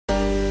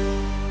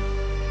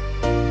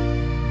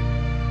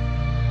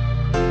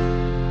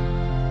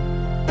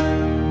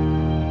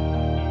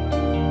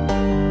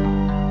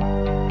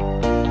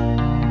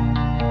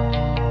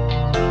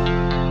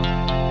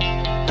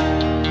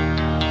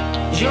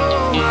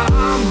my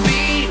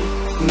heartbeat,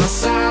 my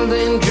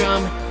silent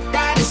drum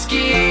that is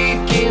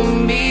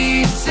kicking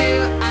me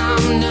till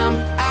I'm numb.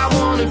 I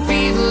wanna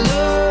feel the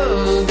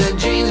love that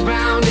James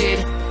Brown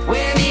did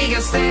when he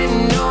got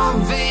standing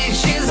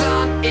ovations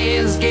on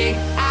his gig.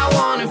 I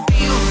wanna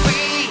feel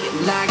free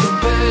like a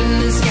bird in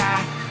the sky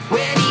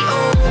when he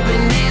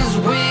opened his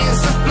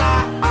wings to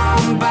fly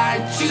on by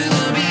to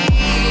the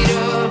beat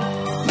of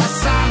my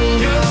silent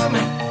drum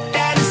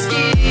that is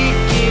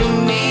kicking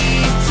me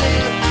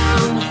till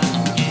I'm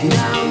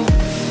numb.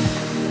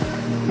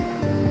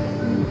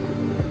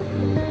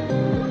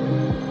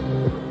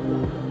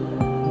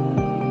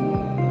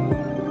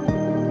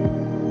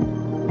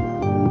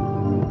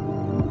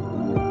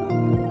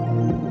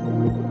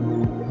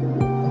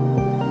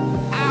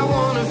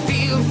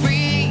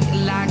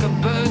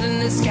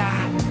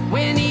 Sky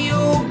when he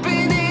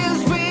opened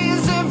his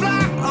wings to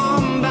fly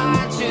on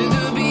by to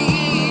the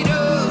beat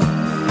of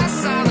my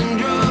silent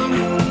drum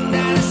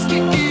that is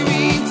kicking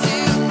me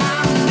till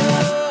I'm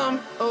numb.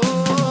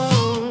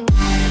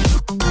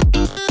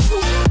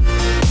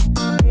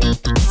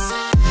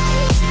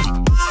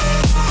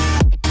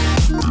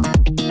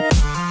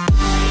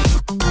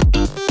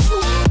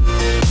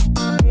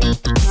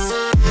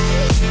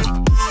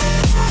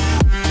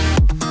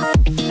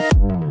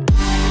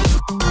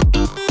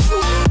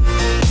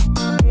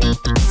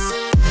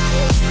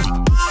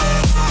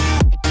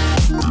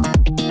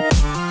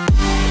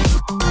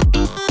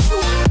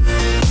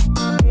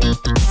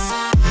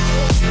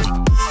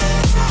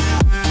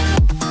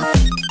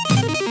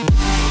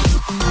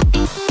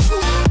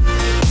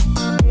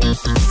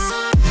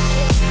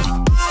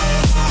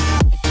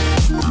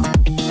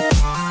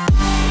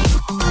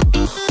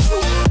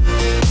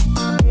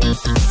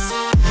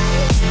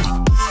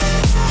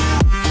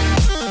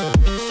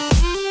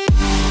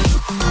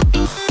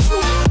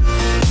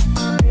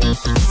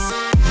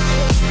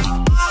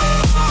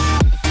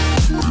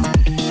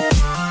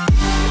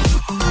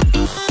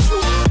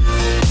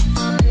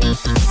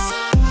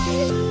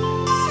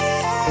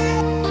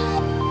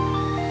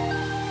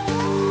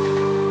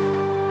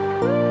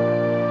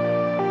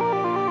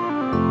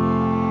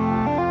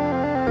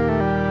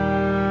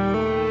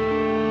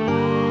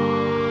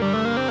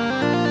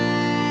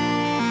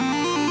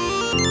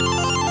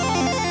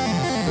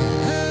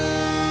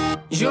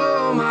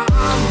 You're my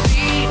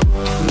heartbeat,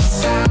 my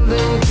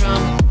silent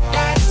drum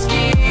that's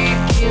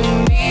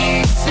kicking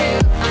me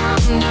till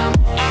I'm numb.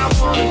 I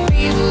wanna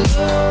feel the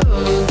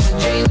love that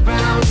James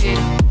Brown did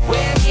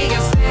when he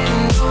got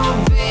standing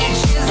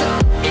ovations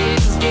on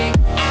his gig.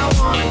 I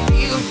wanna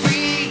feel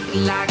free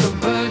like a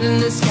bird in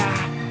the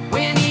sky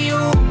when he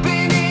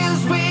opened his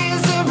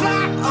wings to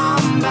fly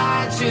on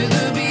by to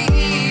the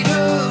beat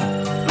of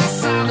my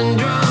silent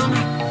drum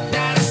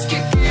that is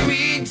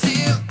kicking me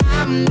till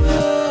I'm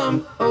numb.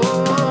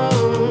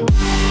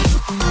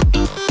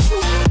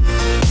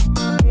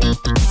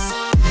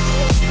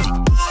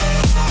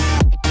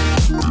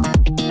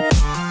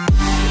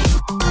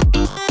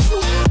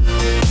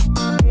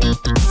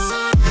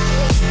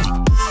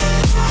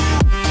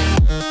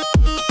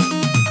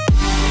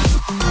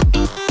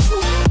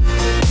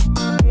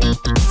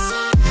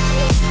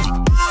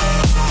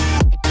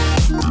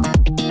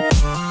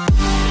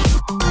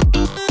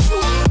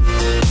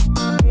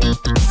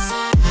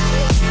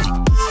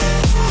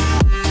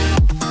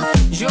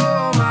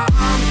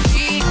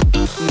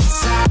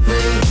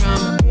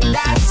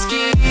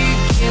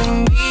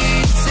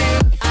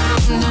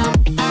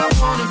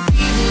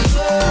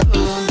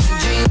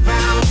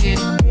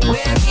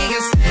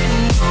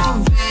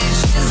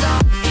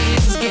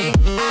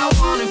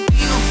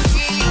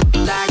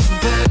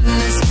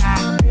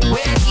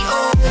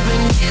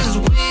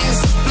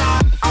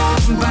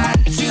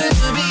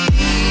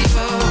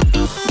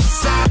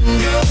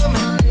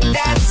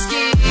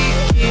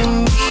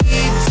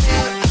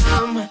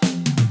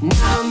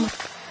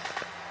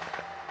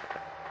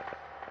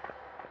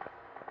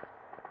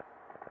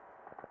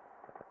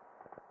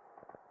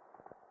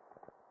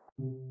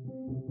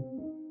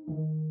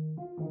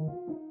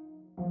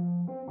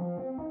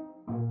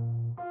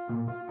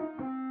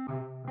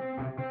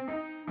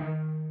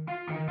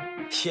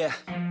 Yeah,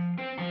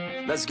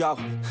 let's go.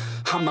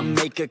 I'ma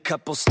make a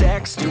couple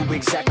stacks, do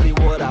exactly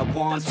what I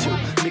want to.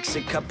 Mix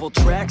a couple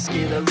tracks,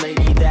 get a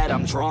lady that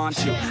I'm drawn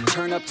to.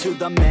 Turn up to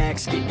the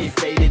max, get me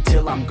faded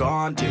till I'm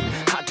gone, dude.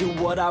 I do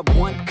what I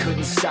want,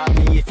 couldn't stop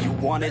me if you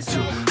wanted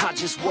to. I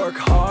just work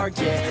hard,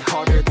 yeah,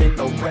 harder than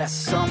the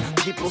rest. Some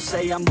people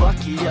say I'm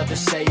lucky,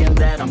 others saying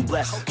that I'm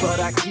blessed. But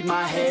I keep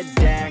my head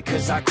down,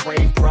 cause I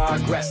crave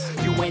progress.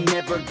 You ain't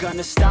never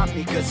gonna stop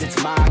me, cause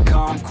it's my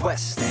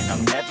conquest. And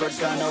I'm never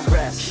gonna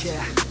rest,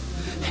 yeah.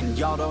 And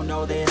y'all don't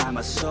know that I'm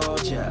a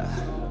soldier.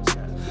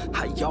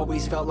 I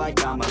always felt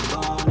like I'm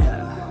alone,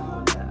 yeah.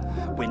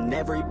 When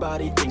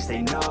everybody thinks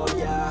they know,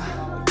 yeah.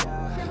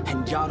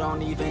 And y'all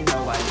don't even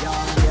know I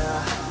own,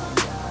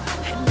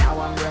 yeah. And now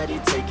I'm ready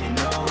taking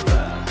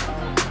over,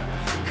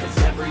 cause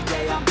every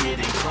day I'm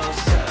getting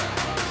closer.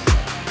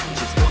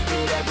 Just look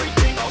at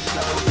everything I'll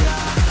show ya.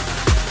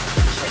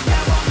 And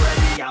now I'm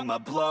ready, I'ma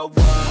blow up.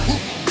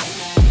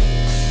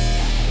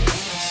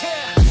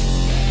 Yeah.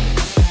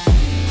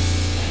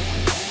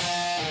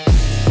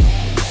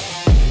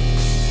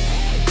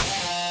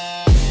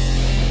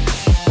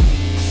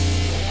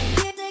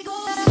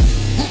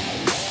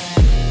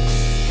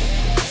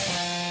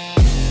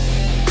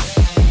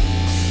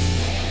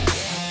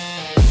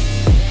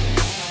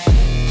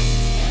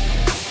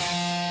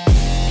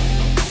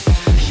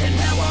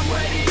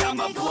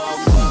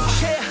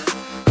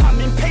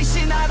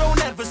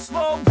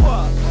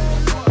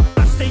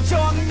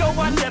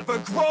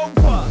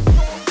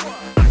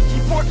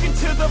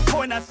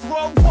 point, I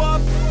throw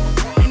up.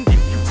 And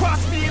if you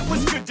cross me, it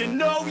was good to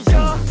know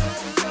ya.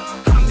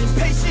 I'm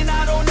impatient,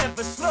 I don't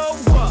ever slow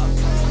up.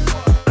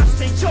 I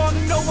stay young,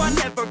 no, I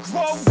never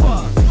grow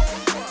up.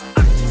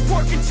 I keep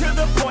working to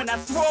the point, I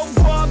throw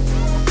up.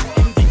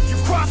 And if you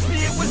cross me,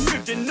 it was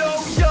good to know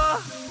ya.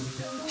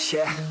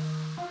 Yeah.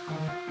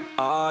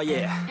 Oh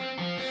yeah.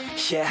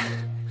 Yeah.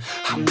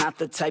 I'm not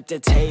the type to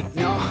take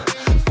no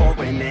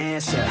for an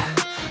answer.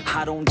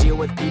 I don't deal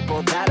with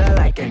people that are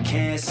like a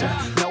cancer.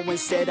 No,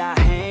 instead I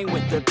hang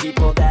with the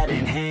people that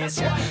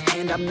enhance ya.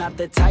 And I'm not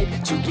the type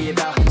to give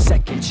out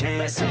second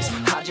chances.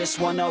 I just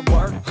wanna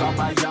work on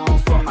my own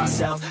for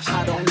myself.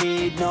 I don't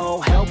need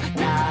no help,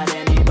 not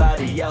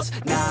anybody else.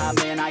 Nah,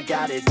 man, I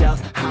got it dealt.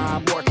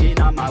 I'm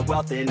working on my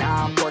wealth and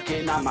I'm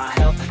working on my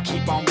health.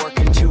 Keep on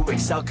working to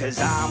excel, cause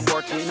I'm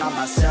working on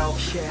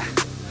myself, yeah.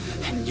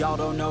 And y'all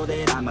don't know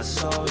that I'm a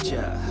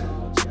soldier.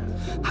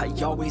 I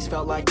always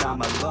felt like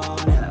I'm alone,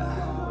 yeah.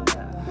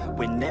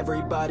 When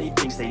everybody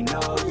thinks they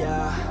know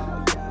ya,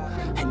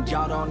 and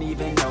y'all don't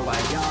even know I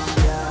own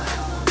ya.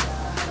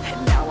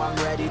 And now I'm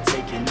ready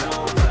taking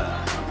over,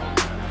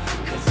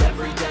 cause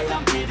every day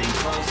I'm getting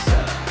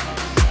closer.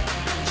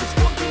 Just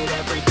look at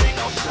everything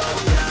I'll show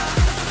ya.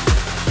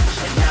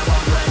 And now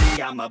I'm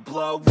ready, I'ma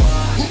blow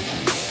up.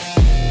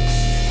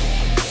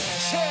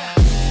 Yeah.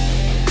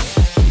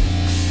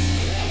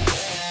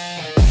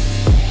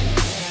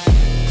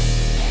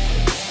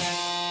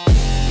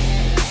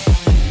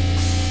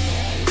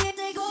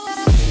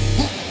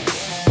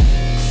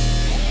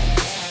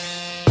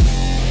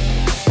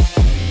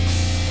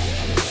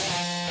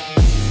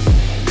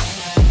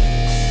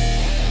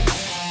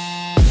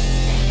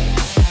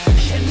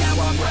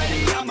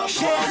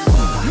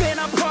 Man,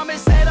 I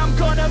promise that I'm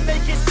gonna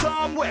make it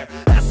somewhere.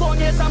 As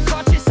long as I'm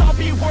conscious, I'll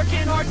be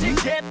working hard to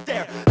get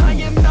there. I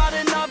am not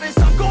a novice,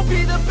 I'm gonna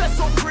be the best,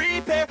 so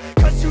prepare.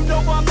 Cause you know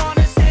I'm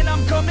honest and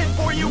I'm coming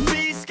for you,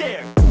 be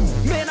scared.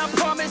 Man, I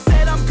promise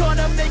that I'm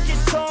gonna make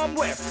it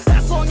somewhere.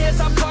 As long as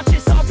I'm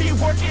conscious, I'll be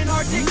working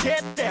hard to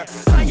get there.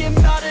 I am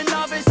not a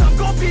novice, I'm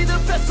gonna be the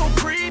best, so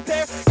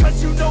prepare.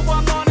 Cause you know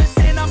I'm honest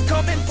and I'm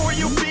coming for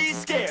you, be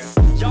scared.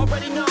 Y'all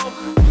already know.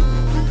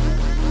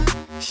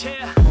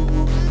 Yeah.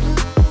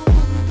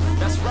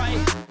 That's right.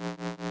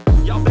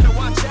 Y'all better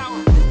watch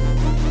out.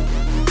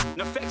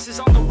 NFX is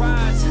on